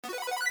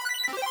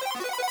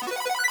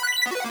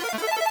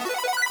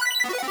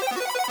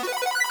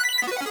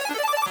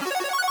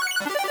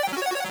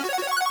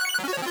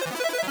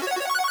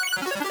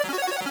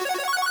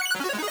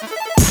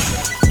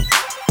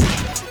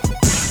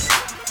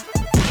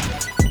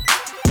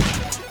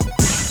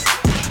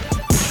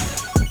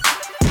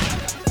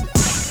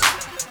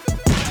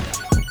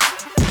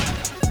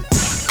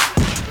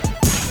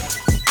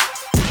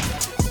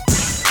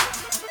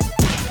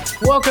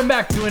Welcome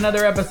back to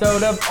another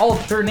episode of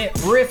Alternate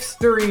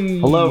Riffstory.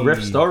 Hello,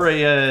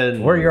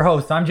 Riffstorian. We're your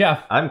hosts. I'm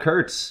Geoff. I'm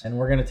Kurt. And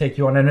we're going to take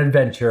you on an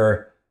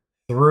adventure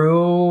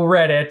through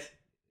Reddit,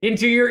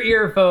 into your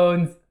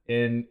earphones,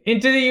 and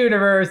into the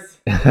universe.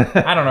 I don't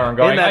know where I'm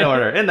going. In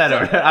that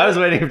order. I was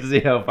waiting to see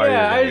how far you were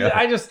going to go.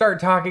 I just start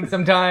talking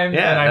sometimes,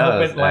 and I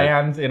hope it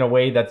lands in a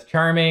way that's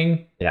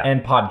charming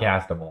and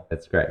podcastable.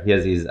 That's great.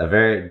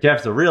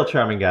 Jeff's a real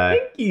charming guy.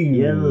 Thank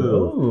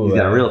you. He's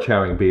got a real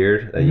charming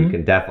beard that you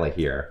can definitely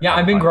hear. Yeah,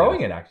 I've been growing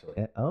it actually.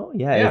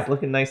 It's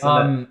looking nice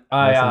and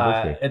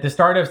bushy. At the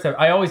start of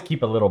I always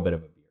keep a little bit of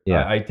a beard.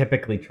 Yeah. I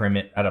typically trim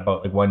it at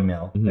about 1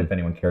 mil, if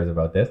anyone cares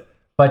about this.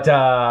 But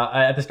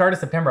at the start of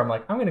September, I'm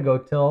like, I'm going to go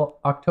till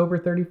October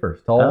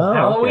 31st, till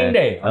Halloween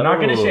Day. I'm not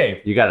going to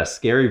shave. You got a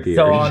scary beard.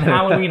 So on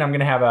Halloween, I'm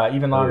going to have an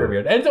even longer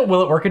beard. And so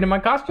will it work into my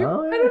costume? I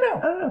don't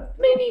know.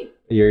 Maybe.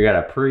 You got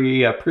a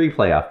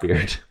pre-playoff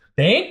beard.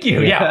 Thank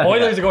you. Yeah,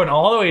 Oilers are going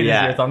all the way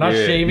this year, so I'm not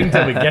shaving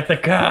till we get the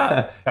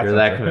cup. You're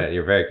that committed.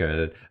 You're very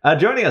committed.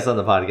 Joining us on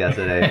the podcast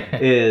today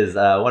is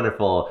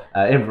wonderful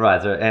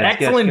improviser and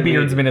excellent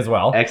beardsman as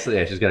well. Excellent.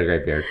 Yeah, she's got a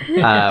great beard.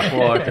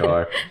 For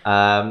sure.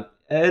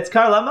 It's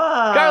Carla.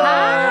 Hi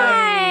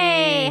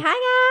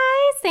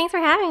guys. Thanks for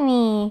having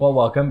me. Well,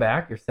 welcome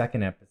back. Your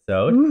second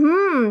episode.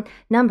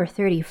 Number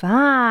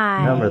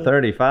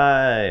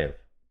 35.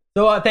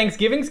 So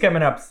Thanksgiving's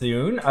coming up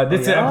soon.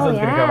 This episode's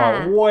going to come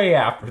out way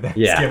after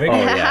Thanksgiving.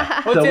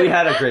 So we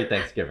had a great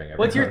Thanksgiving.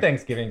 What's your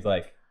Thanksgivings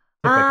like?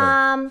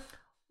 Typically?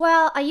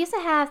 Well, I used to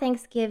have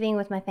Thanksgiving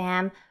with my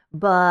fam,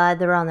 but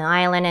they're on the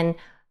island, and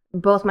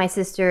both my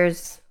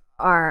sisters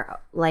are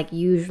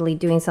usually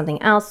doing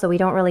something else, so we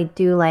don't really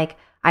do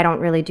I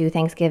don't really do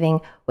Thanksgiving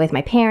with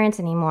my parents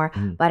anymore,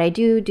 but I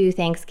do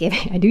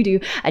Thanksgiving. I do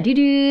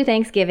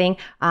Thanksgiving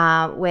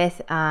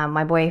with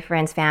my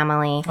boyfriend's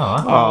family.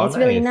 Oh, it's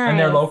really nice. And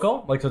they're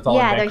local? So it's all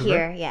in they're Vancouver?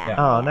 here. Yeah.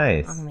 Oh,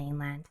 nice. On the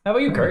mainland. How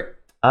about you,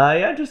 Kurt?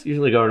 I just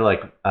usually go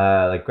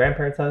to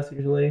grandparents' house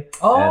usually.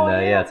 Oh,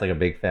 and it's like a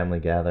big family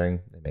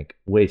gathering. They make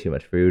way too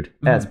much food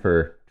as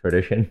per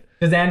tradition.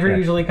 Does Andrew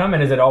usually come,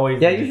 and is it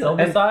always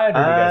Silva side, or do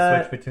you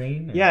guys switch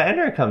between? Yeah,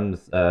 Andrew has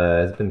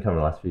been coming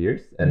the last few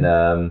years, and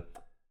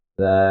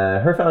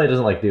her family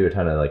doesn't do a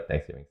ton of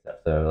Thanksgiving stuff.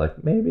 So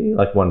maybe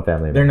one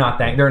family. They're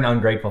an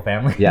ungrateful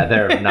family. Yeah,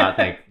 they're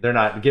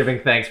not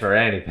giving thanks for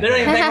anything. They're not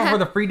even thankful for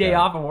the free day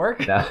off of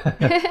work. No.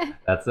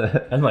 That's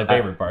my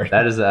favorite part.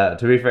 That is to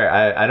be fair,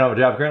 I don't have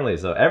a job currently,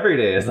 so every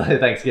day is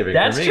Thanksgiving for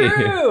me. That's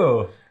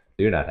true.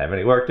 Do not have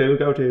any work to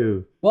go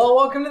to. Well,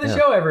 welcome to the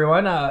show,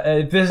 everyone.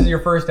 If this is your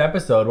first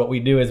episode, what we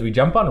do is we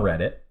jump on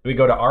Reddit. We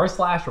go to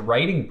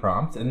r/writing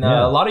prompts, and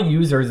a lot of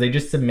users, they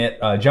just submit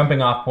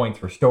jumping off points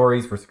for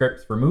stories, for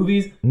scripts, for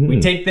movies. We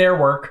take their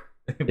work,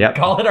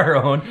 call it our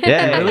own,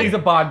 and release a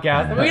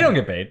podcast. And we don't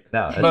get paid.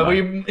 No, but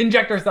we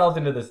inject ourselves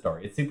into this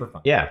story. It's super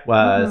fun. Yeah.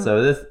 Well,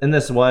 so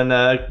this one,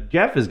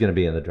 Geoff is going to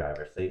be in the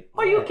driver's seat.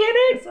 Are you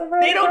kidding?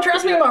 They don't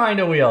trust me behind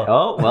a wheel.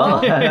 Oh,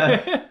 well.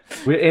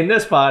 In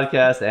this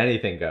podcast,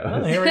 anything goes.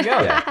 Oh, here we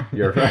go.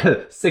 Your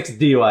 6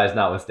 DUIs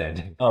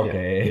notwithstanding.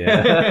 Okay.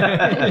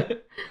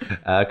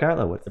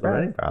 Carla, what's the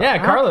writing prompt?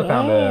 Yeah, Carla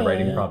found a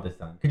writing prompt this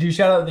time. Could you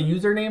shout out the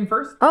username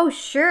first? Oh,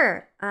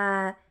 sure.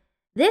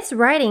 This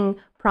writing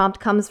prompt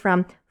comes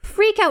from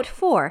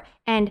Freakout4,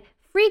 and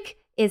freak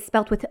is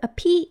spelled with a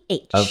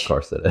PH. Of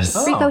course it is.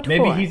 Freakout4.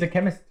 Maybe he's a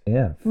chemist.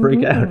 Yeah,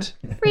 freak out.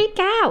 Freak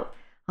out.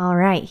 All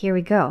right, here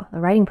we go. The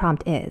writing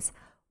prompt is: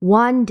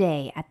 one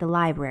day at the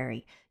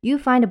library, you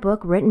find a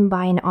book written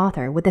by an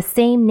author with the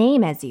same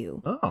name as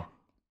you. Oh.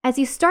 As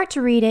you start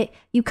to read it,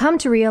 you come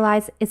to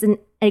realize it's an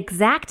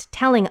exact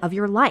telling of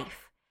your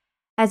life.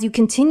 As you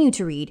continue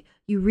to read,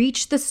 you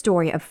reach the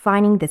story of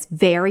finding this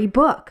very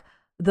book,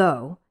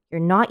 though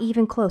you're not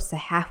even close to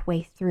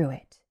halfway through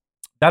it.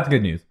 That's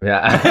good news.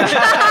 Yeah.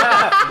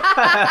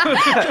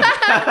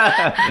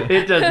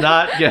 It does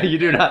not. Yeah, you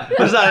do not.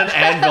 There's not an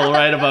anvil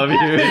right above you.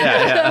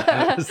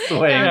 Yeah.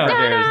 Swaying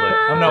precariously.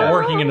 I'm not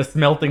working in a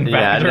smelting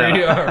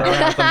factory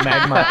around some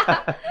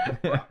magma.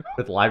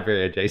 With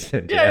library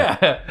adjacent.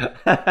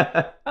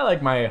 Yeah. I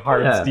like my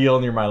hard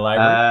steel near my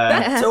library.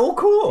 That's so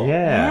cool.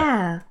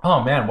 Yeah.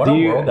 Oh man, what a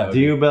world that would be.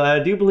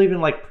 Do you believe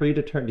in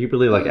predetermined? Do you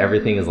believe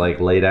everything is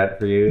laid out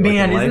for you?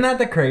 Man, isn't that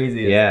the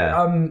craziest?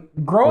 Yeah.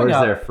 Growing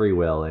up, or is there free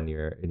will in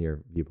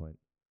your viewpoint?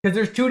 Because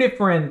there's two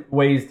different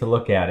ways to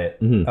look at it.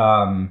 When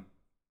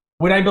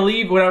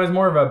I was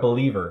more of a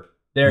believer,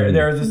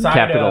 There's a side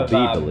Capital of B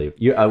believe.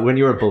 You when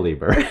you were a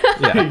believer.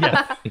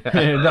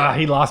 yes.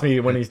 He lost me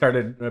when he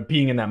started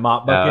peeing in that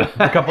mop bucket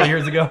a couple of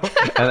years ago.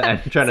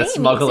 and trying to Same,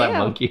 smuggle me that too.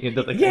 monkey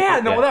into the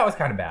That was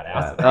kind of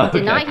badass. Yeah. I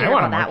did not I hear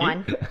want about a that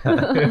monkey.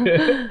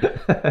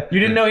 one. You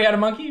didn't know he had a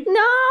monkey?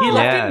 No. He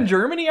left Yeah. it in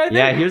Germany, I think.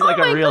 Yeah, he was like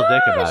Oh a my real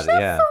dick about gosh, it. That's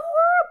Yeah. so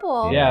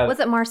horrible. Yeah. Was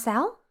it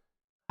Marcel?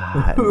 No.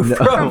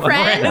 From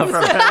Friends? No,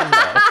 from Friends,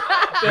 no.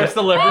 They're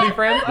celebrity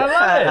friends. I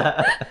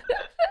love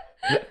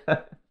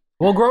it.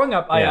 Well, growing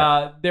up,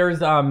 there's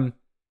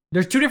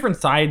two different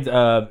sides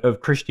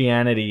of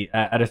Christianity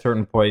at a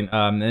certain point.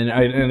 And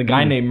a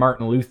guy named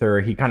Martin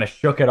Luther, he kind of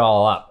shook it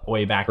all up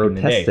way back in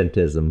the day.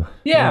 Protestantism.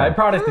 Yeah,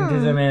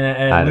 Protestantism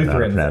and I don't know how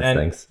to Lutherans.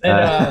 pronounce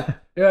And,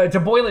 things. to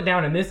boil it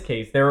down in this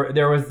case,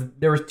 there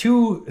was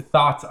two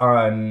thoughts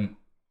on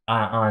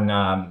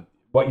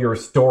what your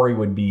story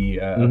would be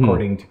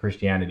according to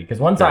Christianity. Because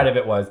one side of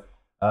it was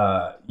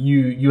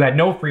you had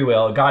no free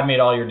will. God made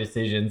all your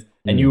decisions,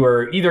 and you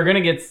were either going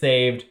to get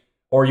saved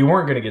or you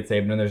weren't going to get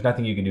saved, and there's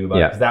nothing you can do about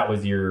it because that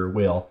was your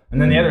will. And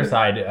then the other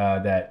side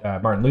that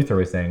Martin Luther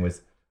was saying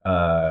was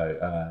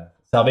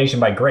salvation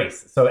by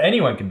grace. So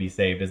anyone can be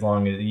saved as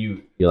long as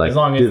as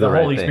long as the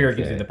Holy Spirit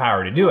gives you the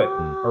power to do it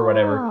or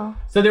whatever.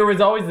 So there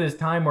was always this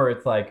time where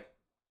it's like,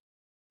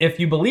 if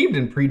you believed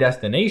in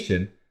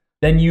predestination,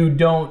 then you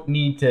don't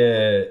need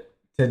to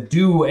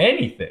do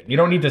anything. You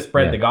don't need to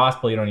spread the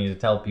gospel. You don't need to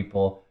tell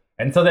people.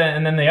 And so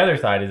then the other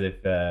side is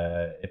if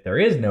there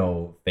is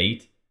no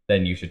fate,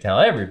 then you should tell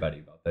everybody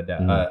about the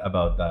devil,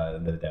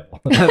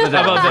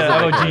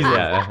 about Jesus.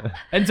 Yeah.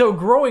 And so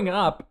growing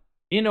up,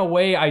 in a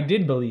way, I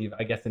did believe,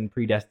 I guess, in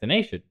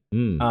predestination.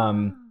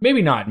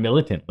 Maybe not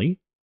militantly,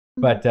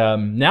 but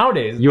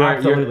nowadays,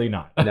 absolutely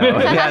not. No,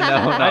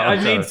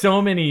 I've made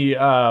so many,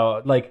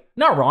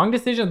 not wrong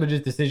decisions, but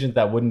just decisions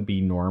that wouldn't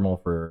be normal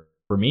for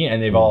me,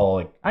 and they've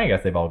all, I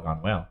guess, they've all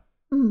gone well.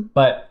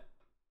 But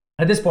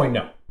at this point,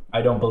 no,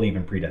 I don't believe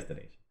in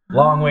predestination.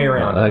 Long way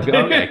around.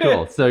 Okay,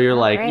 cool. So you're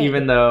like, Great.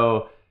 even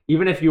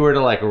if you were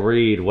to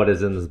read what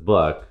is in this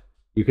book,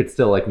 you could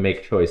still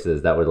make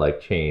choices that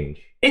would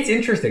change. It's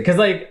interesting because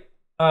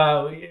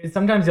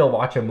sometimes you'll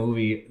watch a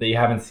movie that you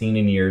haven't seen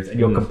in years and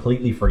you'll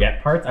completely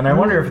forget parts. And I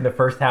wonder if in the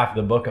first half of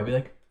the book I'll be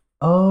like,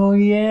 oh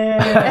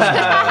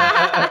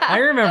yeah, I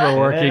remember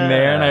working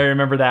there and I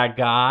remember that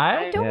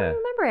guy. I don't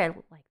remember it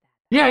like that.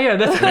 Yeah,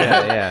 that's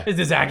Yeah. Is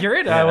this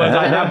accurate? Was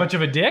I that much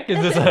of a dick?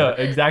 Is this an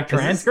exact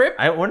transcript?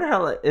 I wonder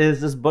how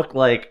is this book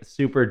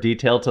super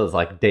detailed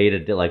to day to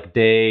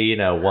day,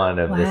 one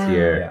of this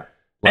year. Yeah.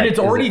 And it's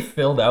already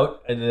filled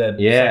out in the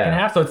second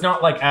half, so it's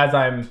not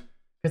as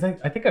because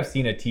I think I've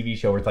seen a TV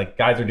show where it's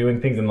guys are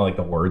doing things and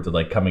the words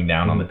are coming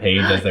down on the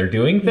page as they're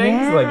doing things,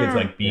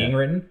 it's being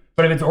written.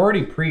 But if it's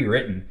already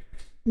pre-written,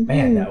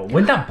 man,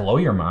 wouldn't that blow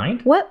your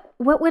mind? What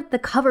would the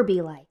cover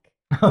be like?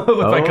 With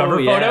my cover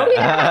photo?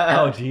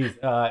 Yeah. Oh, geez.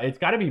 It's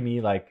got to be me,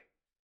 in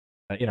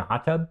a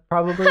hot tub,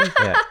 probably.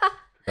 Yeah.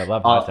 I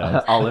love hot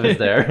tubs. Olive is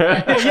there.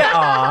 Yeah,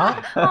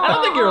 aw. I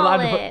don't think you're allowed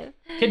to Olive.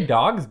 Can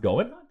dogs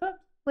go in hot tubs?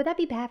 Would that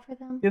be bad for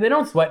them? Yeah, they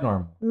don't sweat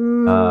normal.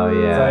 Oh,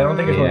 yeah. So I don't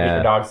think it's going to get Yeah.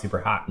 your dog super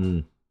hot.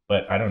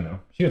 But I don't know.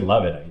 She would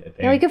love it, I think.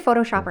 Yeah, we could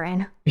Photoshop her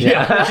in.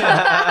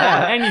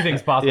 Yeah.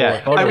 Anything's possible.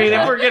 Yeah. with I mean,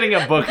 Photoshop. if we're getting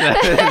a book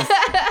that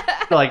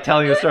is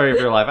telling the story of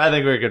your life, I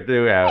think we could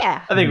do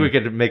Yeah. I think we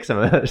could make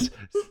some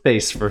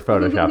space for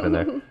Photoshop in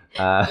there.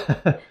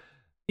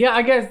 Yeah,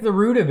 I guess the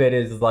root of it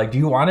is do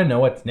you want to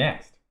know what's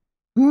next?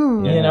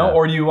 Mm. You know,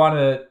 or do you want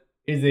to?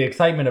 Is the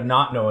excitement of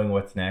not knowing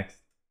what's next,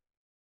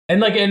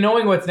 and and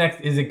knowing what's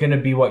next, is it going to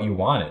be what you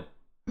wanted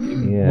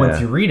once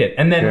you read it?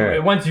 And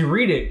then once you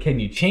read it, can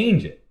you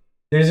change it?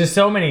 There's just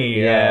so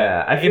many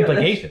I feel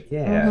implications.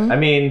 I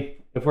mean,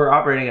 if we're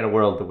operating in a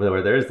world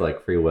where there's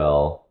free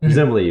will,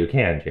 presumably you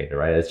can change it,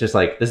 right? It's just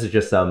this is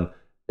just some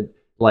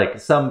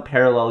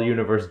parallel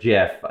universe.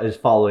 Geoff is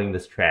following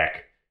this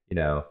track,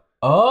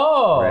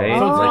 Oh, right?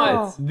 So it's Oh.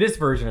 not this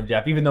version of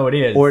Geoff, even though it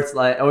is. Or it's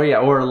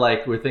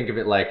we think of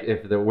it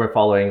if we're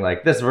following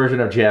this version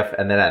of Geoff,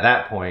 and then at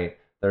that point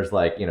there's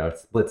it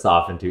splits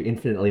off into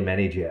infinitely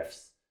many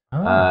Geoffs,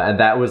 and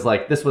that was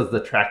this was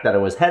the track that it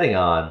was heading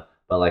on,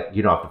 but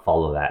you don't have to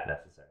follow that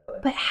necessarily.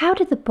 But how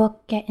did the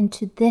book get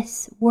into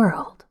this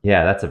world?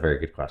 Yeah, that's a very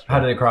good question. How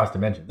did it cross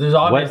dimensions? There's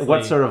obviously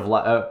What sort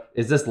of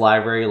is this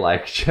library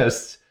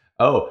just?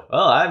 Oh,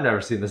 well, I've never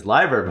seen this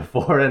library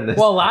before.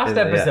 Last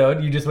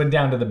episode, you just went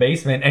down to the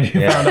basement and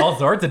you found all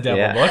sorts of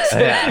devil books.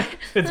 Yeah.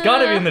 It's got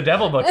to be in the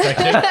devil book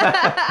section.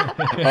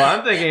 Well,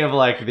 I'm thinking of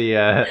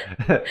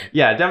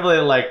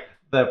definitely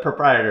the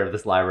proprietor of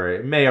this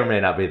library may or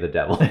may not be the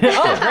devil.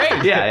 Oh,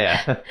 great.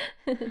 Yeah.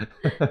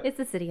 It's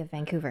the city of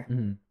Vancouver.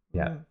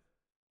 Yeah.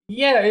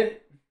 Yeah,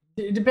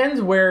 it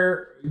depends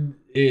where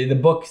the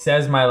book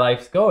says my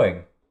life's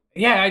going.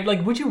 Yeah,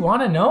 would you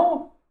want to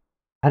know?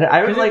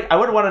 I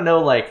would want to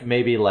know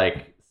maybe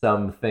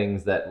some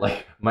things that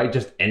might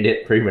just end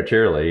it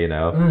prematurely,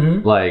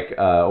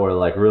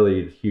 or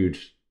really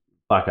huge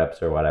fuck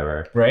ups or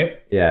whatever.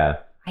 Right? Yeah.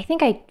 I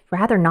think I'd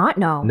rather not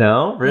know.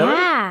 No, really?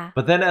 Yeah.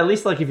 But then at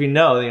least if you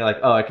know, then you're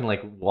oh, I can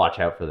watch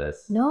out for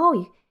this.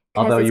 No,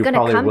 Although it's you gonna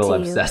probably come will to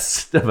you.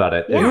 obsess about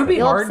it. It would be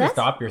you'll hard to obsess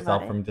stop about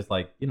yourself it. from just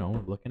like,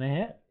 looking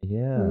ahead.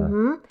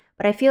 Yeah.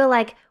 But I feel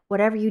like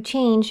whatever you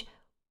change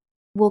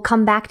will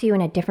come back to you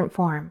in a different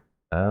form.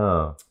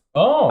 Oh.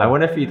 Oh. I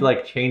wonder if you'd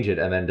like change it,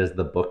 and then does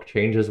the book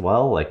change as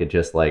well? Like it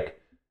just like,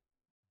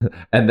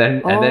 and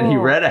then he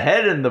read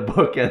ahead in the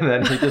book, and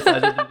then he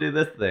decided to do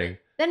this thing.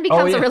 Then it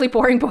becomes a really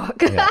boring book.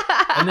 Yeah.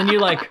 And then you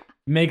like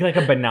make like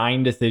a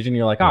benign decision.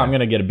 You're like, oh, I'm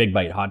gonna get a big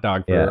bite hot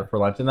dog for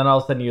lunch, and then all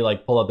of a sudden you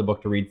like pull out the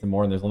book to read some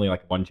more, and there's only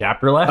like one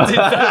chapter left.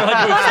 Instead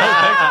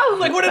of,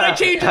 like, what did I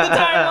change in the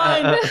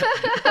timeline?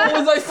 What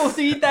was I supposed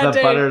to eat that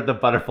day? The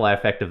butterfly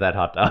effect of that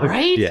hot dog,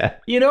 right? Yeah,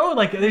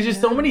 like there's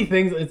just so many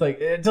things. It's like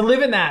to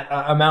live in that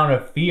amount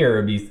of fear,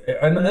 and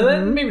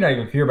then maybe not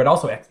even fear, but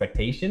also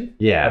expectation.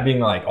 Yeah, of being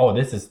like, oh,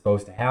 this is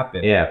supposed to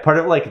happen. Yeah, part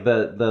of like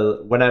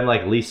the when I'm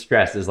like least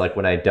stressed is like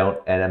when I don't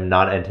and I'm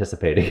not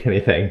anticipating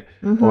anything,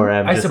 or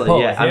I'm just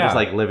I'm just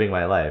like living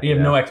my life. You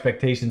have no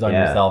expectations on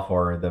yourself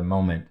or the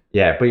moment.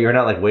 Yeah, but you're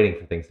not like waiting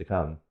for things to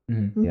come.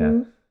 Mm-hmm.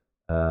 Yeah.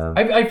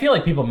 I feel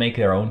like people make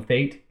their own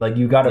fate. Like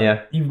you've got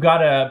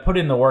to put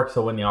in the work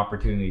so when the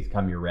opportunities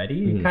come, you're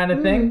ready, kind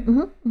of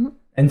thing.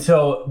 And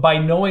so by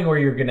knowing where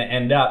you're going to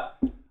end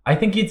up, I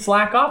think you'd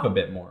slack off a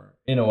bit more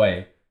in a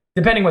way,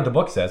 depending what the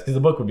book says. Because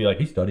the book would be like,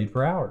 he studied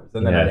for hours,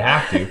 and then I'd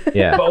have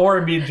to. Or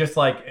it'd be just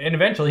like, and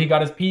eventually he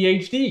got his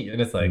PhD, and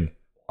it's like,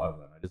 well,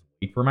 then I just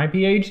wait for my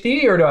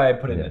PhD, or do I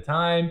put in the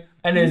time?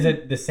 And is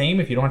it the same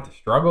if you don't have to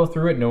struggle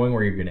through it, knowing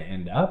where you're going to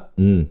end up?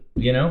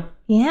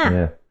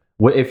 Yeah.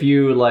 What if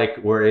you like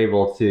were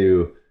able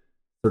to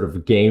sort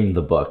of game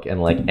the book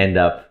and like end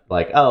up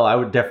like, oh, I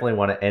would definitely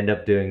want to end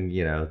up doing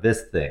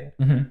this thing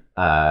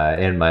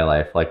in my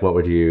life. Like, what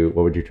would you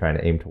try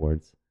to aim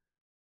towards?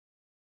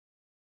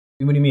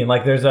 What do you mean?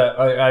 Like, there's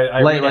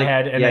I read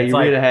ahead, and it's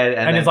like, read ahead,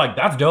 and it's like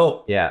that's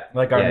dope. Yeah,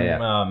 like how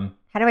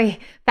do I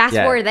fast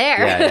forward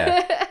there?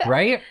 Yeah.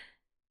 Right.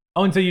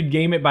 Oh, and so you'd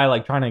game it by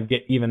like trying to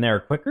get even there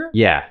quicker?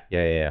 Yeah.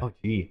 Oh,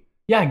 gee.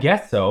 Yeah, I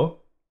guess so.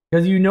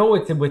 Because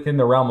it's within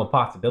the realm of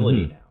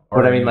possibility now.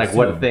 But I mean, like,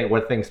 what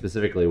thing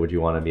specifically would you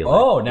want to be like?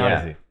 Oh, now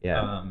I see.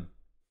 Yeah.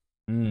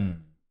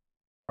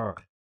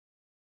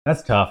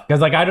 That's tough. Because,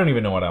 like, I don't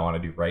even know what I want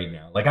to do right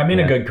now. Like, I'm in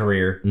a good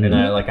career, and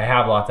I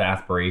have lots of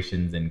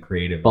aspirations and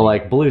creative. But,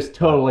 like,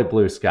 totally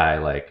blue sky,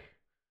 like,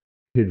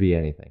 could be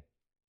anything.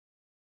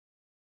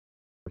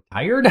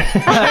 Retired?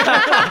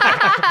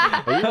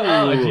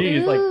 Oh,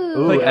 geez.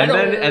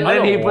 And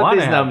then he put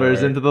these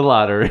numbers into the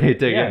lottery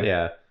ticket.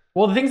 Yeah.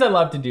 Well, the things I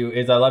love to do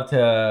is I love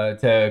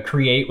to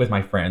create with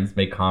my friends,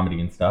 make comedy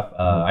and stuff.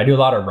 I do a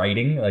lot of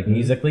writing, like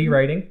musically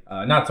writing.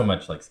 Not so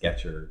much like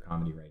sketch or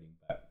comedy writing,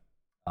 but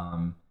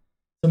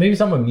so maybe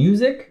some with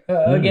music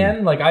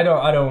again. Like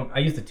I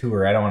used to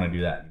tour. I don't want to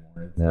do that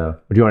anymore. No.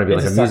 Would you want to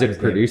be like a music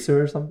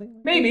producer or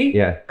something? Maybe.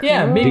 Yeah.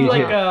 Yeah. Maybe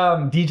like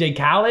DJ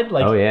Khaled.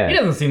 Like, he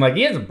doesn't seem like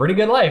he has a pretty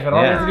good life, and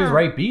all he has to do is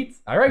write beats.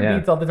 I write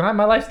beats all the time.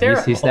 My life's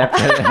terrible. He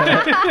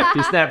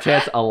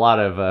Snapchats a lot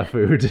of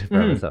food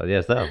from himself.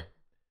 Yeah. So.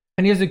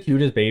 And he has the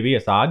cutest baby,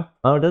 Assad.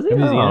 Oh, does he? Have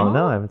you seen him?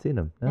 No, I haven't seen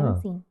him.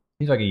 No.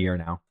 He's like a year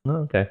now.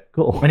 Oh, okay,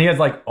 cool. And he has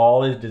like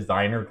all his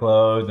designer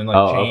clothes and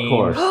like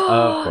chains.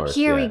 Of course.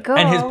 Here we go.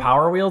 And his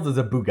Power Wheels is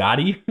a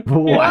Bugatti.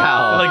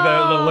 Wow. Like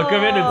the look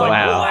of it is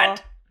like,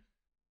 what?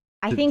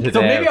 I think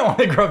so. Maybe I want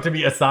to grow up to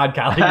be Assad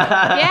Khalid.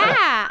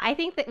 Yeah, I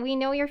think that we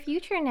know your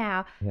future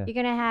now. Yeah. You're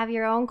gonna have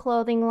your own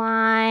clothing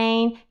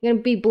line. You're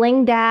gonna be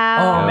blinged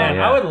out. Oh man,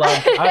 I would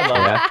love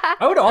that.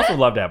 I would also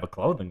love to have a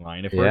clothing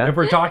line if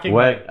we're talking.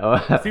 What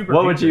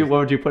would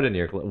you put in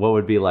your? What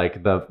would be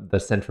like the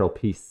central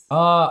piece?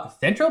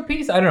 Central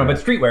piece? I don't know,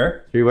 but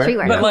streetwear.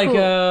 Streetwear. But like,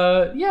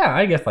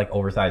 I guess like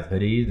oversized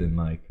hoodies and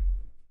like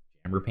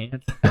jammer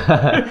pants.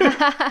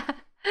 I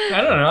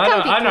don't know.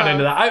 I'm not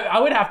into that. I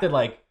would have to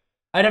like.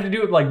 I'd have to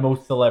do it like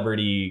most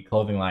celebrity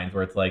clothing lines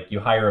where it's like you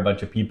hire a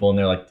bunch of people and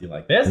they're like, do you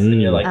like this?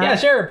 And you're like, yeah,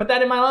 sure, put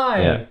that in my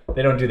line. Yeah.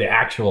 They don't do the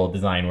actual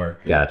design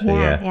work. Gotcha,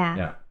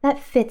 yeah.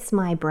 That fits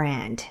my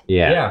brand.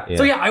 Yeah.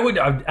 So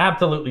I'd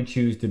absolutely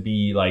choose to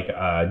be like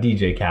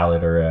DJ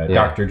Khaled or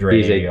Dr.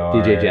 Dre. DJ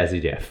Jazzy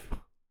Geoff.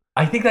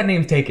 I think that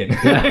name's taken.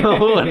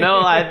 No,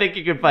 I think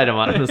you could find him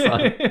on this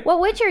one. What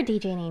would your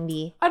DJ name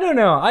be? I don't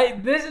know.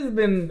 This has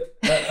been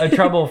a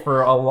trouble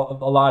for a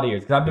lot of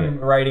years because I've been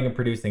writing and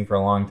producing for a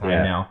long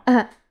time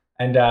now.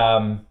 And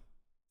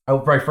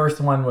my first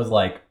one was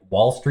like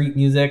Wall Street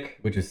Music,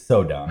 which is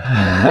so dumb.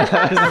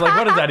 Because it's like,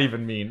 what does that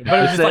even mean?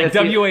 But it's just like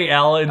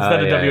WAL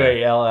instead of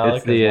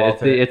WALL.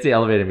 It's the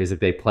elevator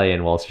music they play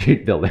in Wall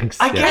Street buildings.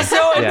 I guess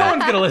so. And no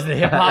one's gonna listen to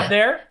hip hop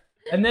there.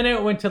 And then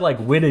it went to like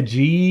Wita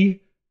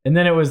G. And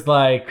then it was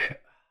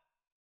like,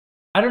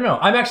 I don't know.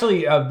 I'm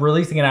actually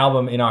releasing an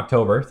album in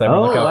October, so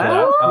everyone look out for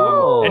that.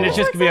 Cool. And it's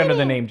just gonna be under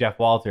the name Geoff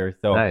Walter.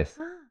 So nice.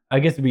 I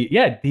guess it'd be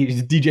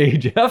DJ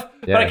Geoff,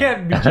 but I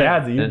can't be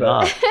jazzy.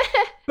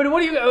 But what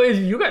do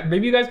you guys?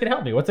 Maybe you guys can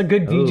help me. What's a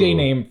good DJ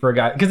name for a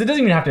guy? Because it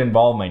doesn't even have to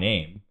involve my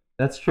name.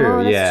 That's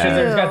true. That's true.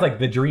 This guy's like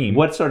the dream.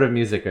 What sort of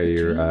music are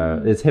you?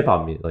 It's hip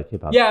hop music, like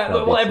hip hop. Yeah,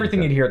 well,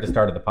 everything you'd hear at the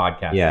start of the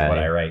podcast is what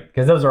I write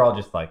because those are all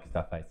just like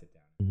stuff I sit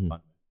down.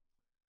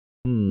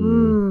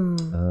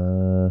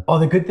 Oh,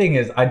 the good thing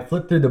is I'd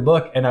flip through the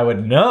book and I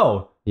would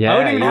know. Yeah, I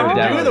wouldn't even have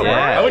to do the work.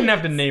 yeah. I wouldn't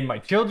have to name my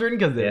children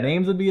because their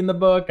names would be in the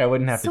book. I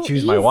wouldn't have to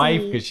choose my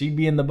wife because she'd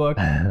be in the book.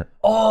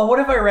 Oh, what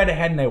if I read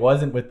ahead and I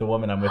wasn't with the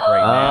woman I'm with right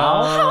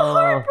now? How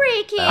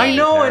heartbreaking. I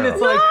know, and it's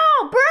like...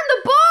 No, burn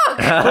the book.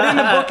 But in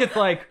the book, it's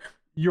like,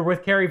 you're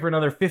with Carrie for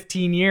another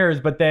 15 years,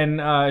 but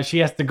then she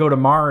has to go to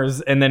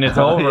Mars and then it's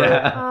over.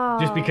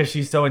 Just because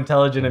she's so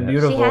intelligent and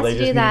beautiful, she has they to just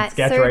do need that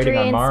sketch surgery writing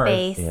on in Mars.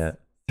 space. Yeah.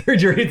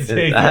 Surgery in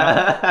space.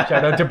 Yeah.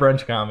 Shout out to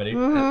brunch comedy.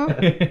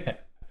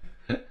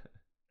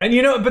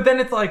 And but then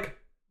it's like,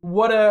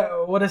 what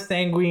a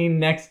sanguine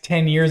next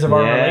 10 years of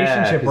our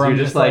relationship. Where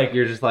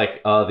you're just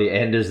like, oh, the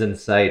end is in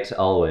sight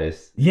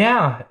always.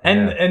 Yeah,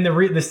 and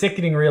the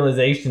sickening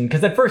realization,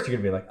 because at first you're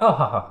gonna be like, oh,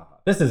 ha ha ha,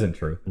 this isn't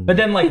true. But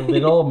then like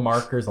little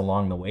markers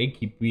along the way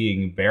keep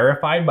being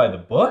verified by the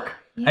book.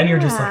 And you're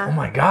just like, oh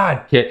my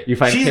God, she's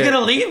going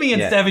to leave me in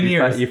 7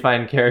 years. You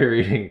find Carrie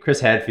reading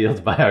Chris Hadfield's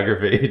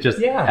biography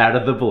just out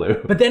of the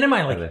blue. But then am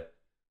I like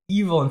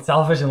evil and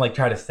selfish and like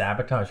try to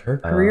sabotage her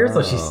career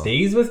so she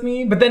stays with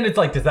me? But then it's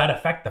like, does that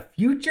affect the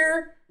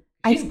future?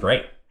 She's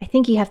great. I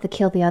think you have to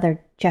kill the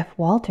other Geoff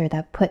Walter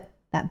that put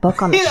that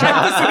book on the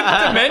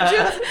shelf.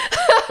 Dimensions?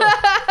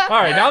 All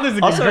right, now this is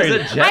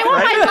crazy. I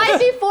want my life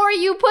before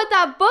you put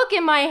that book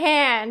in my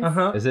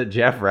hands. Is it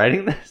Geoff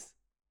writing this?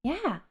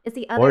 Yeah, it's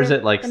the other. Or is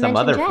it like some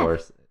other Geoff.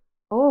 force?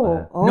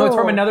 Oh, no, it's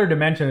from another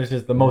dimension. It's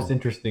just the most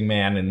interesting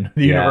man in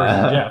the universe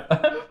is Geoff.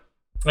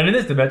 And in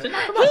this dimension,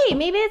 hey,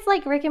 maybe it's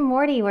like Rick and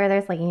Morty, where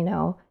there's like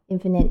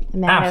infinite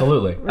amount.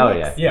 Absolutely. Of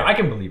Ricks. Yeah, I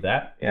can believe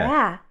that.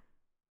 Yeah.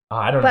 Oh,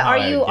 I don't know. But are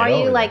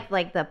you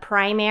like the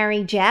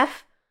primary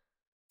Geoff?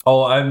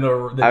 Oh, I'm the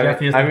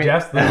Jeffiest of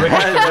Jeffs. The Rick.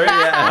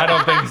 I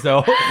don't think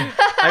so.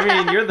 I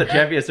mean, you're the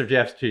Jeffiest of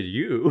Jeffs to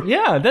you.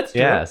 Yeah, that's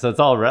true. Yeah, so it's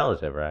all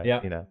relative, right?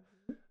 Yeah.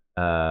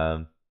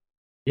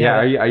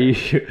 Are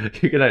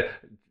you gonna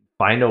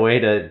find a way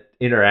to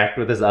interact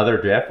with this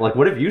other Geoff? Like,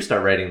 what if you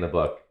start writing the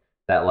book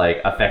that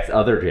like affects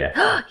other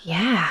Geoff?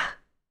 Yeah.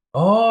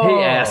 Oh,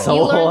 hey asshole!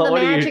 You learn the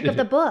magic of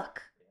the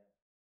book.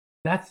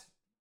 That's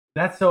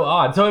so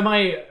odd. So am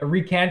I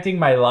recanting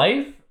my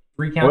life?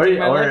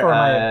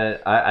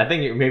 I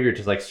think maybe you're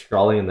just like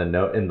scrawling in the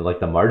note in like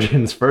the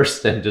margins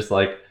first, and just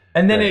like,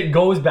 and then it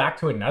goes back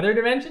to another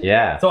dimension.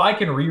 Yeah. So I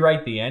can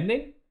rewrite the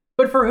ending.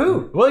 But for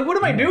who? Well, like, what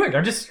am I doing?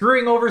 I'm just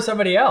screwing over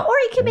somebody else. Or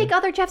you can make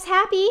other Geoffs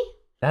happy.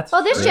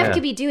 This Geoff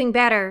could be doing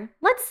better.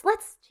 Let's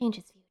change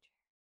his future.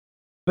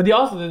 But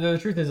the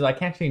truth is I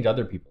can't change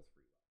other people's.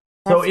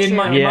 So in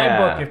my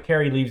book, if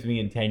Carrie leaves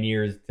me in 10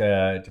 years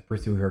to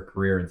pursue her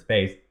career in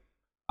space,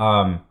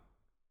 I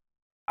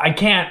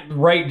can't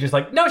write just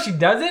like, no, she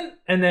doesn't.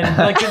 And then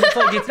like, it's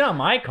like, it's not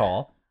my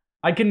call.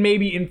 I can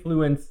maybe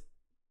influence.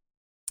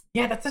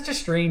 Yeah, that's such a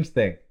strange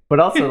thing. But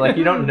also, like,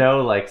 you don't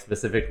know, like,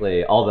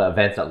 specifically all the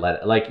events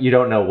that like, you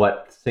don't know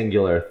what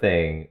singular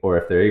thing, or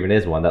if there even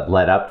is one, that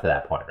led up to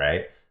that point,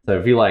 right? So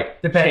if you,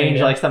 like,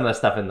 change, like, some of the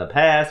stuff in the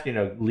past,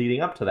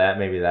 leading up to that,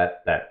 maybe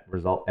that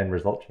result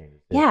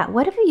changes. Yeah,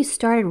 what if you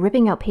started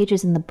ripping out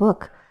pages in the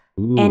book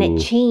and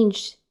it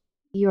changed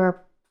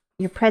your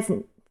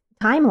present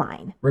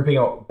timeline? Ripping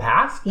out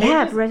past pages?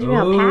 Yeah, ripping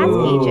out past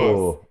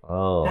pages.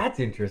 Oh. That's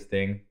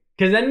interesting.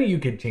 Because then you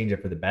could change it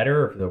for the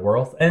better or for the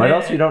worse. But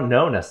also you don't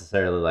know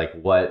necessarily like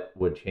what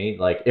would change.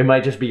 Like it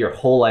might just be your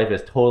whole life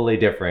is totally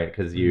different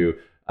because you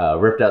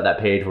ripped out that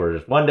page where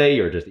just one day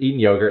you were just eating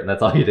yogurt and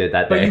that's all you did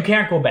that day. But you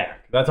can't go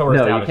back. That's what we're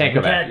establishing. You can't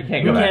go back. You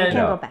can't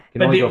go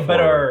back.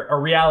 But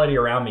our reality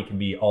around me can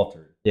be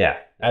altered. Yeah.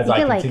 As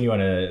I continue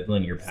on a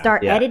linear path.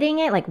 Start editing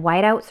it, like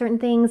white out certain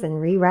things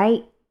and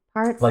rewrite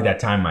parts. Like that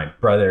time my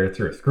brother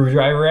threw a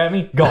screwdriver at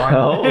me. Gone.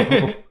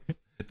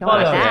 Don't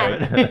like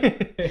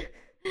that.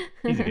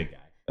 He's a good guy.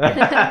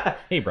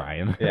 Hey,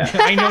 Brian. Yeah.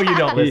 I know you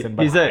don't listen,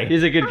 but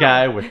he's a good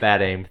guy with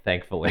bad aim,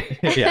 thankfully.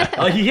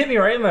 Yeah. He hit me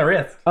right in the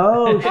wrist.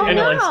 Oh, and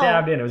it like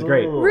stabbed in. It was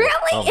great.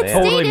 Really? It's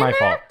totally my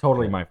fault.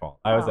 Totally my fault.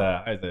 I was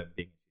a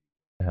big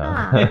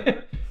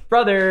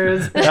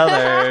brothers.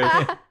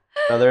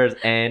 Brothers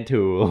and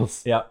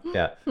tools. Yep.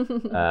 Yeah.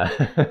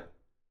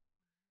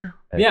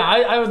 Yeah,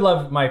 I would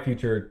love my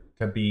future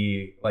to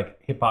be like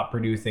hip hop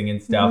producing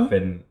and stuff,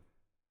 and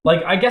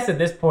like I guess at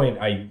this point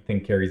I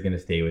think Carrie's gonna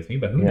stay with me,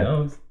 but who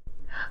knows?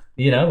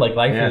 Like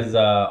life is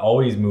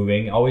always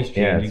moving, always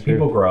changing.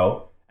 People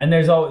grow, and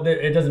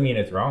it doesn't mean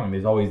it's wrong.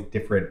 There's always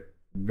different,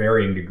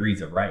 varying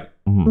degrees of right.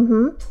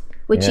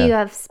 Would you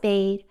have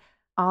spayed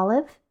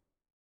Olive?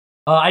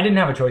 I didn't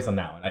have a choice on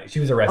that one. She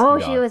was a rescue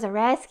dog. She was a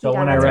rescue dog. So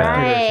when I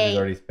rescued her, she was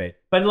already spayed.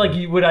 But like,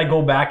 would I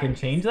go back and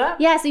change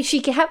that? Yeah, so she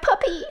could have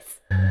puppies.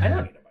 I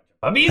don't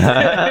need a bunch of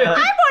puppies. I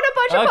want a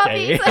bunch of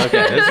puppies.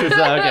 Okay, this is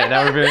okay.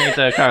 Now we're veering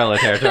into Carla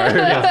territory.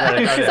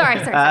 Sorry.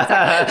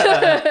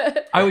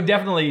 I would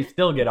definitely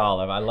still get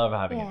Olive. I love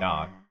having a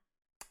dog.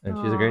 And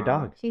she's a great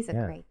dog. She's a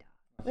great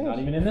dog. She's not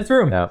even in this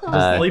room. No.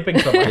 Just sleeping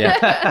somewhere.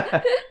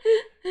 Yeah.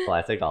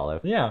 Classic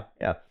Olive. Yeah.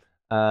 Yeah.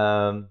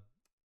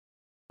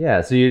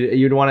 Yeah, so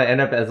you'd want to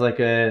end up as like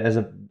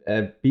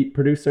a beat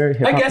producer,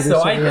 hip-hop I guess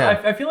producer? so.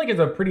 Yeah. I feel like it's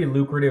a pretty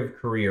lucrative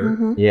career.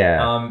 Mhm.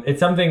 Yeah. It's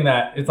something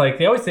that it's like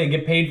they always say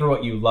get paid for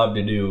what you love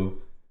to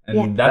do.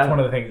 And that's one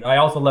of the things. I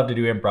also love to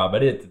do improv,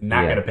 but it's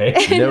not going to pay.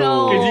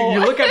 No. Because you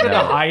look up to the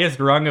highest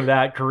rung of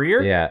that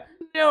career. Yeah.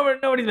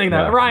 Nobody's making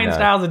that. Ryan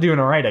Stiles is doing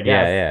all right, I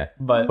guess. Yeah.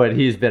 But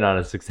he's been on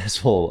a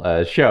successful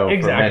show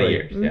for many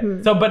years. Mm-hmm.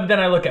 Yeah. So, but then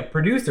I look at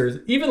producers.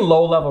 Even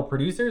low-level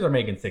producers are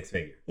making six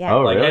figures. Yeah.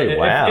 Oh, Like, really?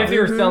 Wow. If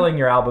you're selling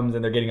your albums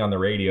and they're getting on the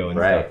radio and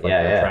Right, stuff, like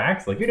their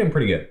tracks, like you're doing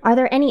pretty good. Are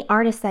there any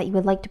artists that you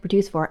would like to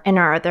produce for? And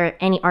are there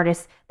any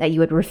artists that you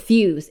would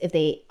refuse if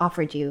they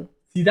offered you?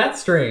 See, that's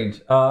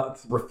strange.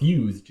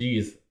 Refuse,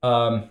 geez.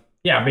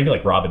 Yeah, maybe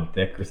like Robin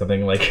Thicke or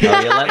something like.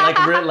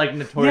 like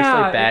notoriously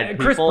bad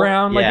people. Chris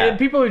Brown, like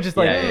people are just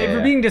like if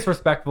you're being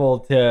disrespectful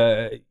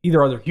to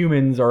either other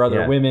humans or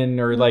other women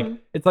or like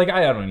it's like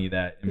I don't need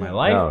that in my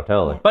life. No,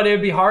 totally. But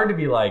it'd be hard to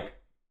be like,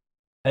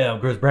 hey, I'm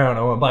Chris Brown.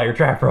 I want to buy your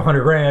track for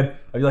 $100,000.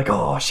 I'd be like,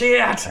 oh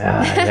shit,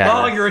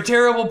 oh you're a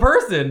terrible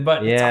person,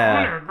 but it's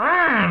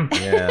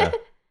 $100,000. Yeah.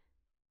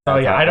 Oh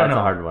yeah, I don't know. That's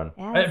a hard one.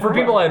 Yeah, For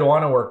people I'd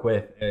want to work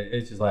with,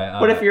 it's just like.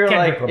 But if you're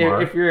Kendrick like,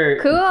 Lamar. if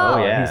you're cool, oh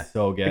yeah, he's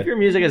so good. If your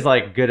music is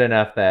like good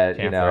enough that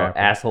Chance the Rapper.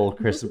 asshole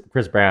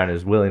Chris Brown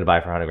is willing to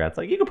buy for $100,000, it's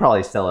like you could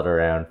probably sell it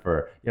around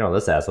for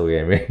this asshole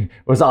gave me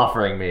was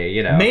offering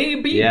me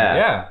Maybe.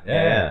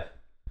 Yeah.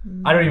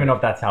 I don't even know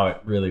if that's how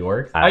it really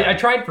works. I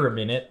tried for a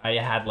minute. I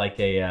had like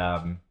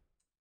a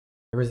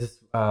there was this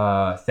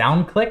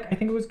SoundClick, I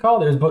think it was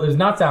called. There's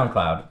not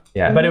SoundCloud.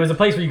 Yeah. But it was a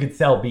place where you could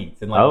sell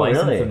beats and like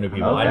license really? them to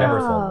people. Okay. I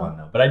never sold one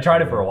though, but I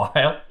tried it for a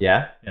while.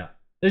 Yeah. Yeah.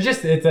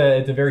 It's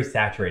a very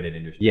saturated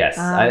industry. Yes.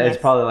 It's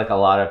probably like a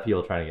lot of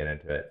people trying to get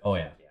into it. Oh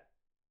yeah.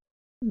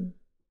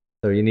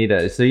 So you need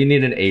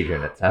an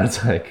agent, it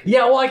sounds like.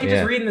 Yeah, well I could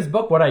just read in this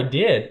book what I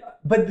did.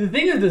 But the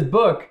thing is this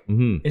book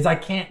is I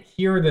can't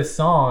hear the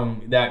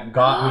song that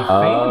got me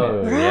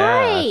famous.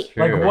 Right. That's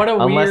true. Like what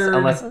a weird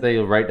unless they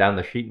write down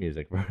the sheet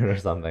music for it or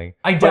something.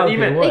 I doubt they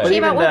They would.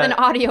 came out with an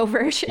audio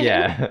version.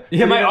 Yeah.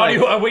 Yeah, my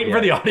audio. I'm waiting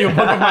for the audio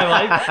book of my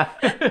life.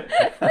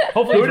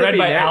 Hopefully, Who it's would it read be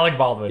by next? Alec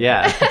Baldwin.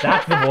 Yeah.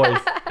 That's the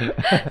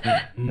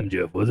voice.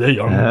 Geoff was a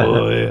young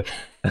boy.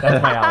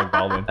 That's my Alec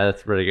Baldwin.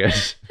 That's pretty good.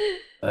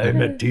 I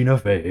met Tina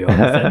Fey. On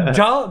the set.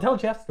 Tell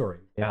Jeff's story,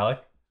 Alec.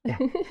 Yeah.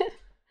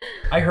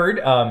 I heard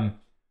on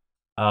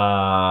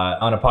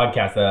a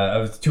podcast, it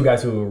was two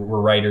guys who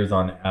were writers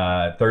on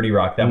 30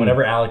 Rock, that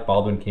whenever Alec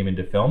Baldwin came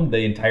into film, the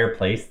entire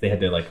place, they had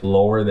to like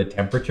lower the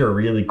temperature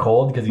really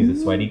cold because he's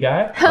a sweaty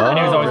guy. And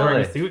he was always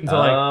wearing a suit. And so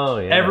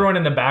like everyone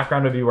in the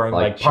background would be wearing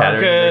like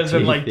parkas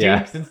and like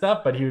dukes and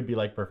stuff, but he would be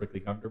like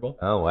perfectly comfortable.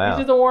 Oh, wow. He's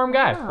just a warm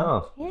guy.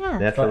 Oh, yeah.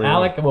 That's So really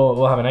Alec,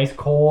 we'll have a nice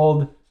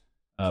cold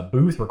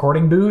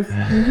recording booth.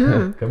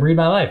 Come read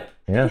my life.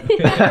 Yeah.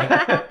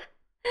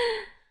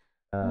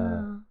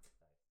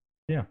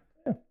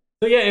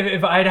 So yeah,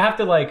 if I'd have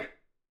to like,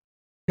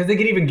 because they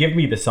could even give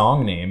me the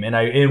song name, and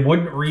it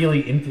wouldn't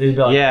really. It'd be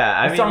like,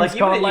 I mean, song's like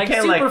called you like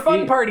can't, Super like,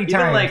 Fun Party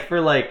Time. Even like for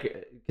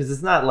like, because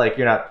it's not like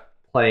you're not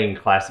playing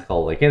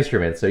classical like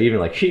instruments, so even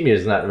like sheet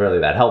music is not really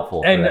that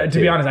helpful. And to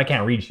be honest, I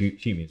can't read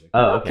sheet music.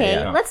 Oh, Okay,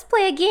 yeah. let's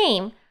play a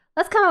game.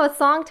 Let's come up with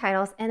song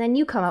titles, and then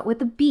you come up with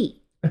the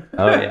beat.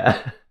 Oh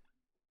yeah.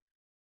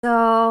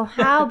 So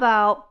how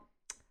about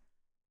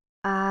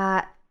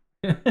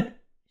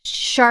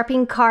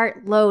shopping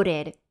cart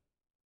loaded?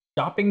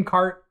 Shopping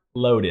cart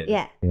loaded.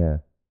 Yeah. Yeah.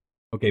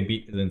 Okay,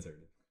 beat is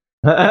inserted.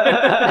 How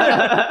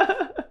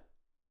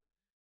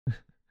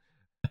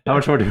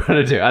much more do you want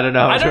to do? I don't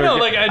know. I don't know.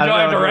 Like, do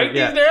I have to write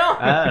these down?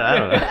 I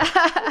don't know.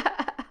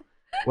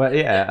 Well,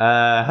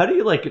 yeah. How do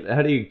you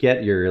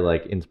get your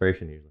like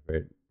inspiration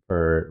usually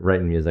for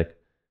writing music?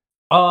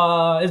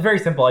 It's very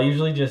simple. I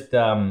usually just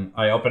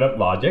I open up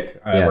Logic.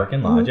 I work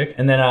in Logic,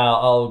 and then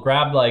I'll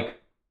grab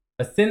like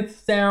a synth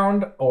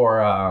sound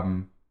or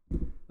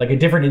like a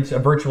different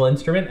virtual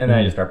instrument, and then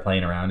I just start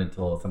playing around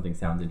until something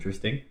sounds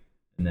interesting.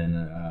 And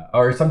then,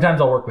 or sometimes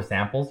I'll work with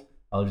samples.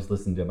 I'll just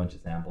listen to a bunch of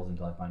samples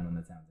until I find one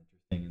that sounds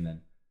interesting, and then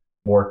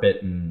warp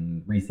it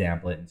and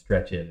resample it and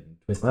stretch it and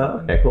twist it.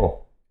 Okay,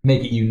 cool.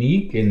 Make it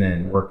unique, and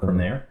then work from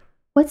there.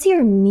 What's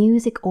your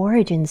music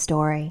origin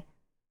story?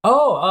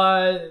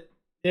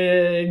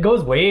 It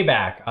goes way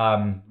back.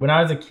 When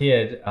I was a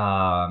kid,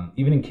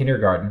 even in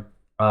kindergarten,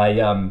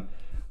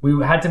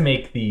 we had to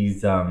make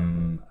these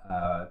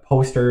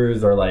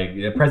posters or like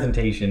a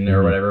presentation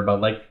or whatever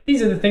about like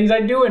these are the things I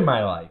do in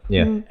my life.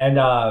 Yeah. And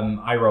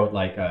I wrote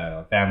like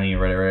a family or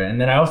whatever, and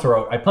then I also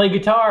wrote I play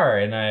guitar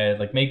and I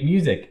like make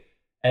music.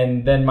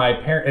 And then my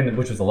parent,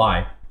 which was a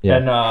lie. Yeah.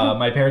 And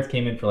my parents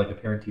came in for like a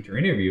parent-teacher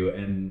interview,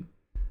 and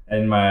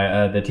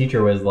my the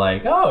teacher was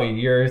like, "Oh,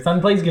 your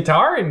son plays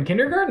guitar in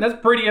kindergarten? That's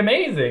pretty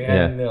amazing."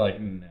 And they're like,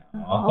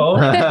 "No,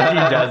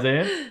 he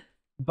doesn't."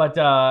 But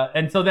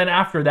and so then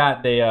after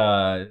that, they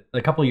a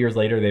couple of years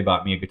later, they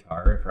bought me a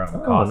guitar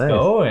from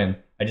Costco, and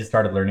I just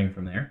started learning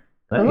from there.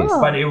 Nice.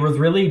 But it was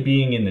really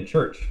being in the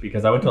church,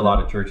 because I went to a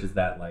lot of churches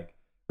that like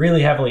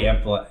really heavily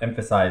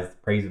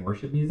emphasized praise and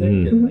worship music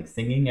and like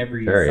singing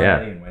every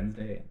Sunday and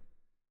Wednesday.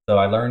 So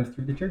I learned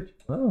through the church.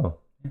 Oh.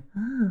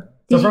 Oh.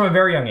 So from a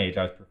very young age,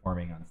 I was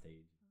performing on stage.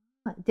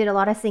 Did a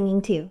lot of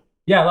singing too.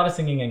 Yeah, a lot of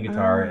singing and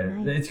guitar. Oh,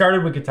 nice. It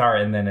started with guitar,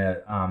 and then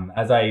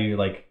as I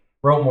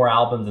wrote more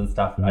albums and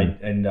stuff,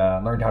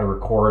 Mm-hmm. learned how to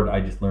record.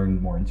 I just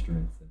learned more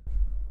instruments.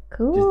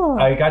 Cool.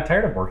 I got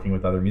tired of working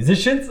with other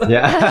musicians.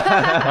 Yeah.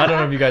 I don't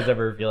know if you guys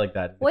ever feel like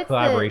that. What's the-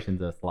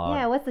 Collaboration's a slog.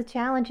 Yeah, what's the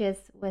challenges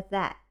with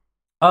that?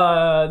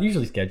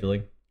 Usually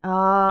scheduling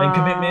Oh. and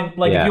commitment.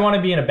 Like Yeah. if you want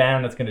to be in a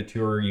band that's going to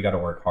tour, you got to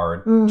work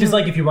hard. Mhm. Just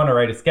like if you want to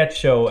write a sketch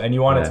show and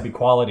you want it Yeah. to be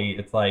quality,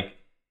 it's like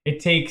it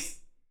takes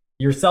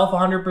yourself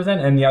 100%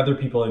 and the other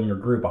people in your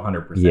group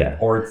 100%. Yeah.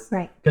 Or it's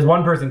Right. because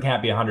one person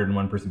can't be 100 and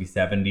one person be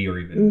 70 or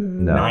even Mhm.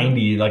 No.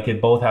 90. Like it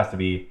both has to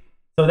be.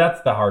 So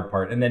that's the hard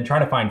part. And then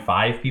trying to find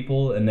 5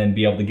 people and then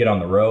be able to get on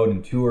the road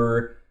and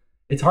tour.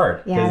 It's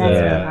hard. Yeah, 'cause,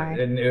 that's really hard.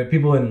 And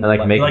people in And,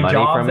 like, make money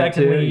jobs from it that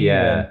can too? leave,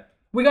 Yeah. and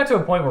we got to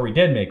a point where we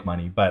did make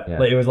money, but Yeah.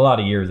 like, it was a lot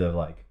of years of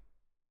like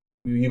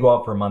you go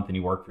out for a month and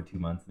you work for 2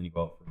 months, and you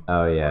go out for a month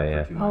Oh, and you yeah, work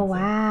yeah. for 2 Oh months.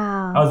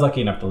 wow. I was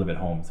lucky enough to live at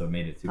home, so it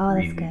made it super Oh,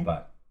 that's easy. good.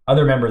 But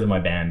other members of my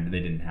band, they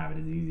didn't have it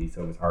as easy,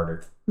 so it was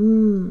harder.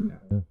 Mm.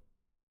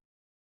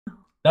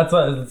 That's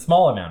a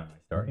small amount of my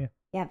story.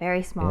 Yeah,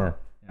 very small. Yeah.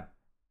 Yeah.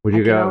 Would I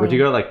you can go? Would you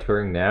only- go like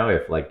touring now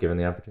if like given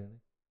the opportunity?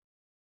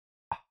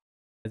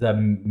 Is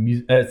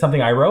that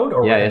something I wrote,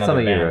 or Yeah, with yeah, another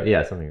something you band? wrote.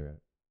 Yeah, something you wrote.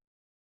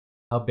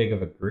 How big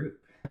of a group?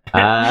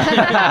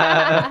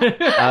 I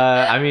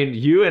mean,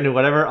 you and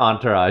whatever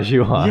entourage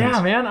you want.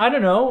 Yeah, man. I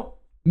don't know.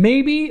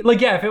 Maybe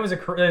if it was if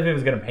it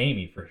was gonna pay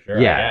me for sure.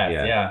 Yeah, I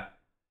guess. yeah.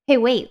 Hey,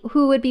 wait,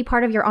 who would be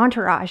part of your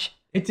entourage?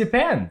 It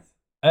depends.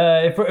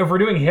 If we're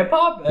doing hip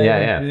hop,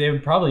 Yeah. they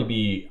would probably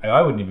be.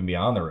 I wouldn't even be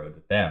on the road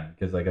with them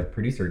because like a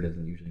producer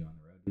doesn't usually on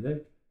the road, do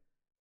they?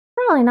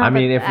 Probably not. I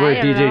mean, but if we're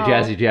I don't DJ know.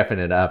 Jazzy Jeffing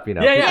it up, you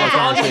know. Yeah, people yeah. can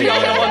I'll listen shoot all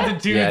to the it. ones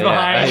and twos Yeah,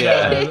 behind.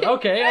 yeah.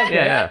 Okay.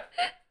 Yeah.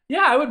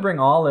 Yeah, I would bring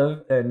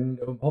Olive and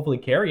hopefully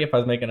Carrie if I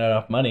was making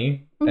enough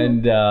money,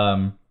 Mhm.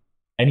 and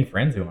any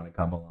friends who want to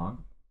come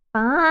along.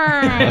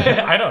 Fine.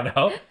 I don't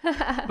know,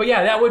 but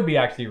yeah, that would be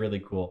actually really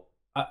cool.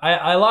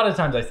 I a lot of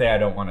times I say I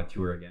don't want to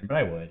tour again, but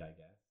I would, I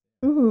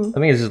guess. Mhm. I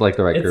think it's just like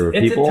the right group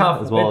of It's people a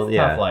tough, as well. it's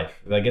Yeah. tough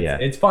life. Like Yeah.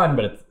 it's fun,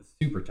 but it's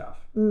super tough.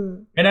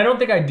 Mm. And I don't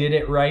think I did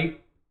it right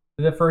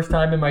the first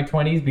time in my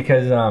 20s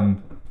because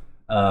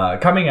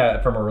coming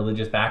from a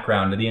religious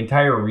background, the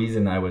entire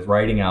reason I was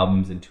writing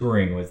albums and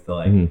touring was to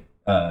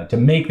like to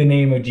make the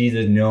name of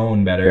Jesus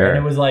known better. Sure. And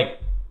it was like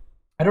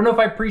I don't know if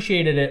I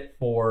appreciated it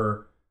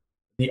for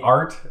the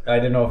art. I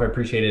didn't know if I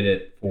appreciated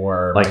it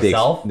for Like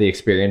myself. the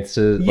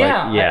experiences.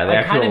 Yeah, Like, yeah, the I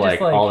actual kinda like,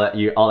 just, like-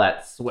 all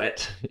that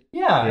sweat.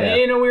 Yeah, Yeah.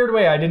 in a weird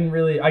way. I didn't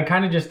really. I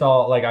kind of just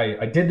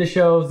I did the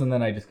shows and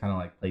then I just kind of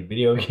like played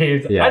video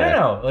games. Yeah, I don't yeah.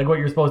 know, like what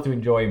you're supposed to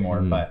enjoy more,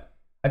 Mhm. but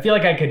I feel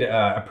like I could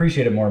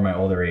appreciate it more in my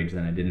older age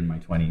than I did in my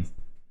 20s.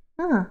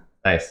 Huh.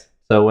 Nice.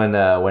 So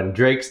when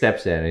Drake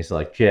steps in, he's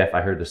like, Geoff,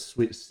 I heard the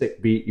sweet sick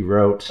beat you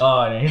wrote.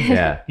 Oh, and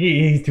Yeah.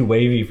 he's too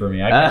wavy for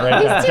me. I can't write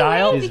He's that too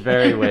style. He's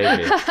very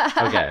wavy.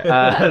 Okay.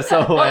 So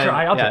I'll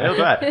try. I'll try. He'll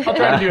try. I'll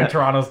try to do a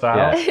Toronto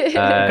style.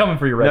 Yeah. Coming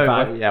for you, Red no,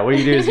 Five. yeah, what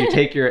you do is you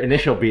take your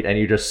initial beat and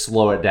you just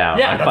slow it down.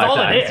 Yeah, like that's 5 all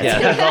it times. is. Yeah,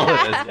 that's all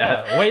it is.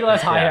 Yeah. Way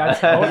less hi-hats.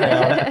 slow it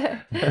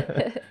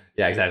down.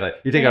 Yeah, exactly.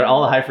 You take out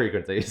all the high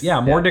frequencies.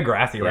 Yeah, more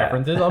Degrassi Yeah.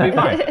 references. I'll be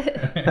fine.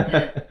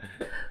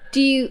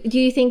 Do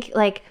you think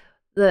like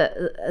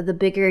the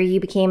bigger you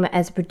became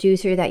as a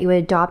producer that you would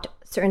adopt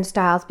certain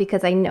styles?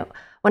 Because I know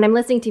when I'm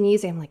listening to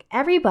music, I'm like,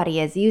 everybody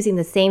is using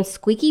the same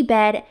squeaky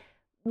bed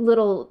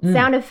little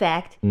sound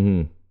effect,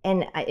 hmm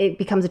and it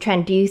becomes a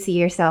trend. Do you see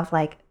yourself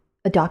like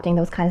adopting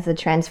those kinds of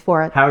trends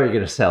for? How are you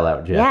going to sell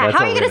out, Geoff? Yeah, That's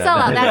how are what you going we're to sell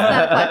out?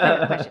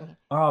 gonna- That's the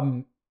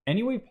question.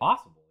 Any way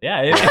possible.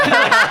 Yeah.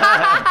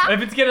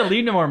 If it's gonna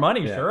lead to more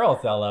money, Yeah. sure,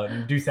 I'll sell out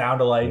and do sound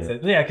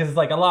alikes. Yeah, because it's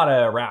like a lot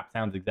of rap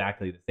sounds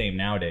exactly the same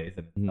nowadays,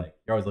 and it's Mhm. like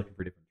you're always looking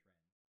for different.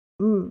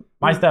 Mm.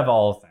 My stuff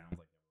all sounds like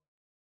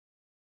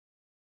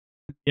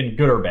in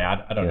good or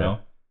bad. I don't Yeah. know.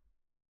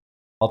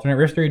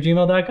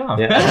 AlternateRiffstory@gmail.com.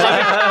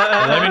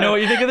 Yeah. Let me know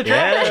what you think of the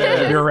track.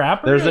 Yeah. If you're a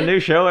rapper. There's a new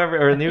show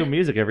or new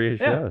music every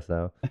Yeah. show.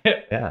 So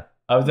yeah.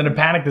 I was in a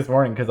panic this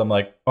morning because I'm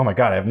like, oh my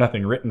god, I have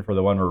nothing written for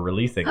the one we're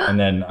releasing, and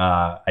then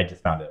I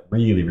just found a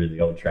really, really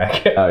old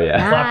track. Oh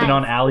yeah. Slapped it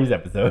on Allie's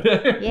episode.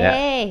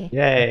 Yay!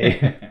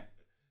 Yay.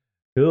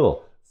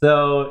 Cool.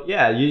 So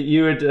yeah,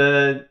 you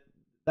would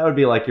that would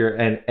be like your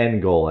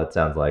end goal. It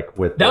sounds like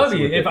with That would this-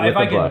 be with if the- I with the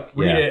could book.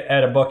 read Yeah. it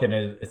at a book and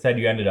it said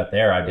you ended up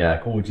there, I'd be Yeah.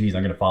 like, oh geez,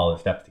 I'm gonna follow the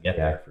steps to get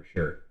Yeah. there for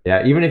sure.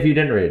 Yeah, even if you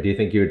didn't read it, do you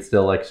think you would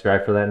still like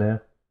strive for that now?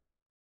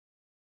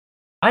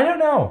 I don't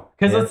know,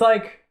 because Yeah. it's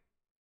like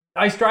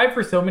I strive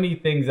for so many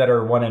things that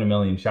are 1 in a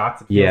million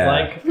shots. It feels Yeah.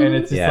 like, and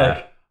it's just Yeah.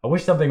 like I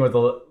wish something was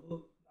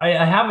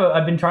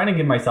I've been trying to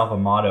give myself a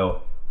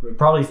motto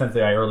probably since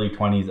the early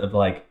 20s of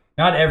like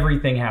not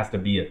everything has to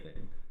be a thing.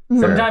 Sure.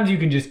 Sometimes you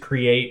can just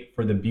create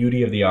for the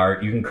beauty of the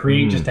art. You can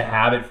create just to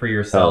have it for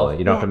yourself. Totally.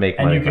 You don't have to make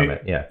And money you from could-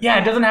 it. Yeah.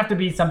 Yeah, it doesn't have to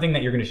be something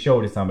that you're going to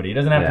show to somebody. It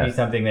doesn't have Yeah. to be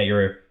something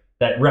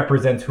that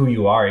represents who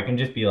you are. It can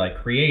just be like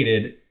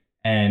created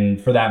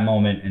and for that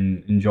moment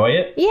and enjoy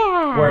it.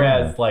 Yeah.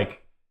 Whereas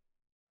like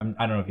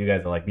I don't know if you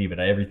guys are like me, but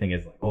everything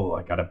is like, oh,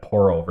 I gotta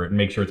pour over it and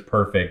make sure it's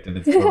perfect and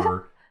it's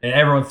for, and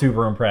everyone's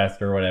super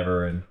impressed or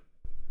whatever. And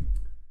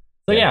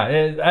so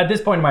at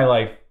this point in my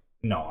life,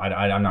 no,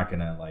 I'm not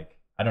gonna like.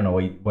 I don't know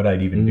what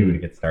I'd even do to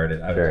get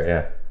started.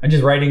 I'm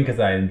just writing because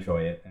I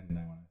enjoy it and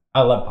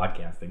I love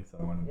podcasting, so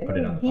I want to put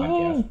it on the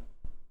podcast.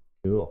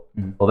 Cool.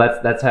 Mm-hmm. Well,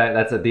 that's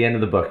at the end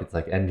of the book. It's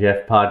like, and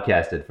Geoff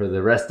podcasted for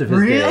the rest of his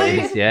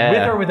days. Yeah.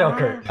 With or without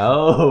Kurt?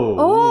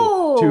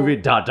 Oh. To be ...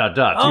 To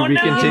be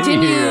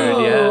continued.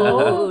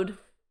 Yeah.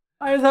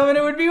 I was hoping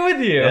it would be with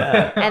you.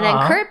 Yeah. And then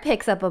Kurt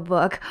picks up a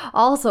book,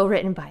 also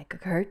written by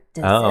Kurt.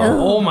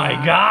 Oh my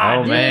God.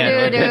 Oh man,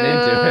 we're getting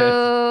into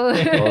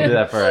it. We'll do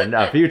that for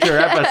a future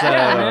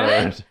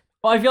episode.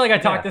 Well, I feel like I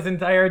talked this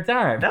entire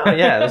time. No,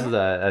 this is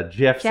a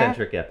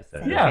Geoff-centric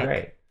episode. Yeah.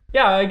 Great.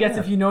 Yeah, I guess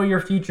if you know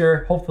your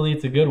future, hopefully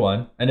it's a good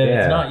one. And if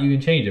it's not, you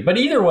can change it. But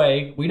either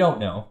way, we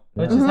don't know.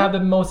 Let's just have the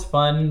most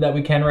fun that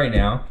we can right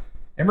now.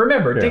 And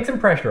remember, take some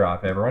pressure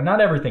off, everyone. Not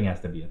everything has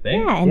to be a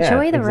thing. Yeah,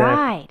 enjoy the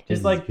ride.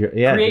 Just like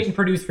create and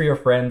produce for your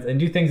friends and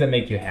do things that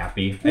make you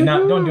happy. And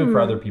don't do it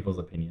for other people's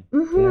opinion.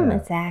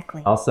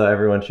 Exactly. Also,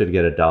 everyone should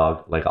get a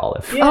dog like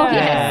Olive.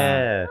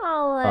 Yeah. Oh,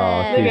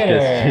 Olive.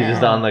 she's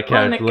just on the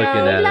couch looking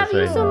at us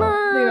right so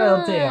now.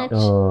 much.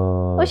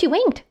 Oh, she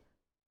winked.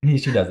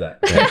 She does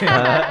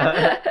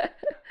that.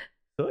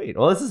 Sweet.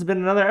 Well, this has been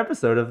another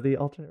episode of the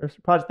Alternate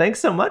Roster Project. Thanks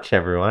so much,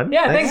 everyone.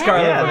 Yeah, thanks,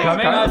 Carla, for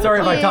coming. I'm sorry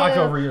if I talked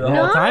over you the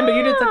whole time, but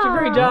you did such a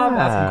great job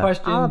asking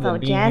questions. All about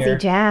and being Jazzy here.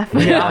 Jeff.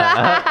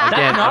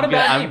 That's not a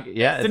bad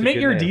name. Submit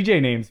your name.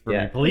 DJ names for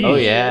me, please. Oh,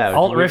 yeah.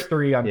 Alt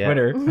Riff3 on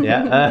Twitter.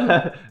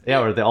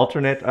 We're the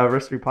Alternate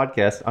Riff3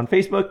 Podcast on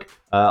Facebook,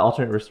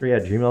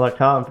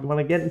 alternateriff3@gmail.com. If you want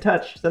to get in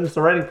touch, send us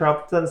a writing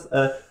prompt, send us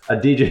a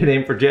DJ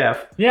name for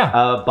Geoff.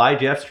 Yeah. Buy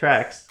Geoff's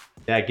tracks.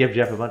 Yeah, give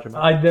Geoff a bunch of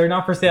money. They're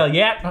not for sale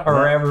yet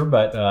or ever,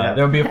 but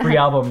there'll be a free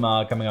album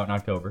coming out in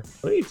October.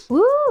 Sweet.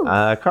 Woo.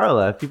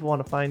 Carla, if people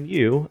want to find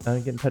you,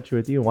 get in touch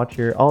with you and watch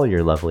all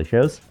your lovely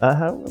shows,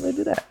 how will they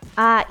do that?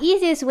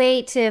 Easiest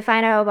way to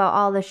find out about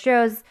all the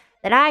shows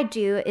that I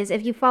do is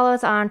if you follow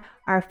us on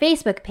our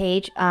Facebook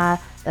page, the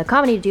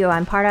comedy duo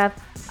I'm part of,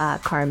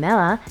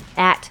 Carmela,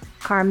 at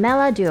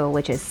Carmela Duo,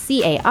 which is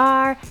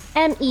CARMELA,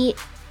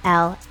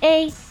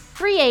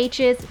 3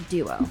 H's,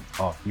 duo.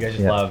 Oh, you guys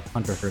just love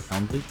Hunter Hearst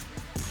Helmsley?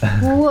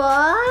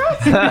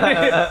 What?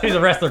 He's a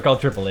wrestler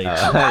called Triple H.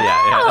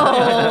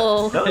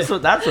 Oh. That's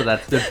what that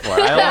stood for.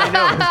 I only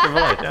know Mr.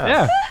 Voice.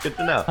 Yeah. Good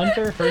to know.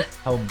 Hunter Hearst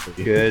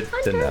Helmsley. Good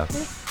to know.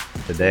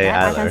 Today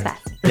I learned.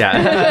 Fast.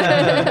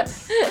 Yeah.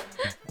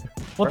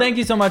 Well, thank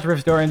you so much,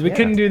 Riff Storians. We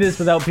couldn't do this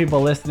without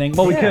people listening.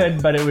 Well, we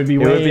could, but it would be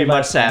way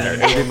much sadder.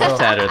 It would be much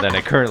sadder than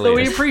it currently is. So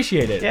is. we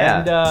appreciate it.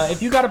 Yeah. And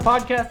if you got a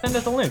podcast, send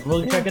us a link.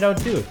 We'll check it out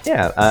too.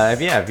 Yeah.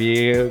 If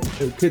you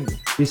could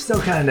be so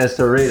kind as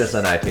to rate us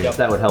on iTunes,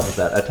 that would help us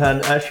out a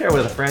ton. Share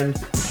with a friend.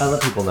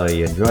 Let people know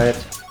you enjoy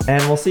it.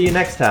 And we'll see you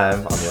next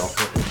time on the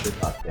Ultimate Mystery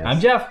Podcast. I'm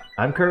Geoff.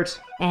 I'm Kurt.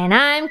 And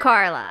I'm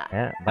Carla.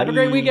 Yeah, Have a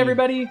great week,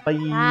 everybody. Bye.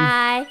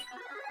 Bye.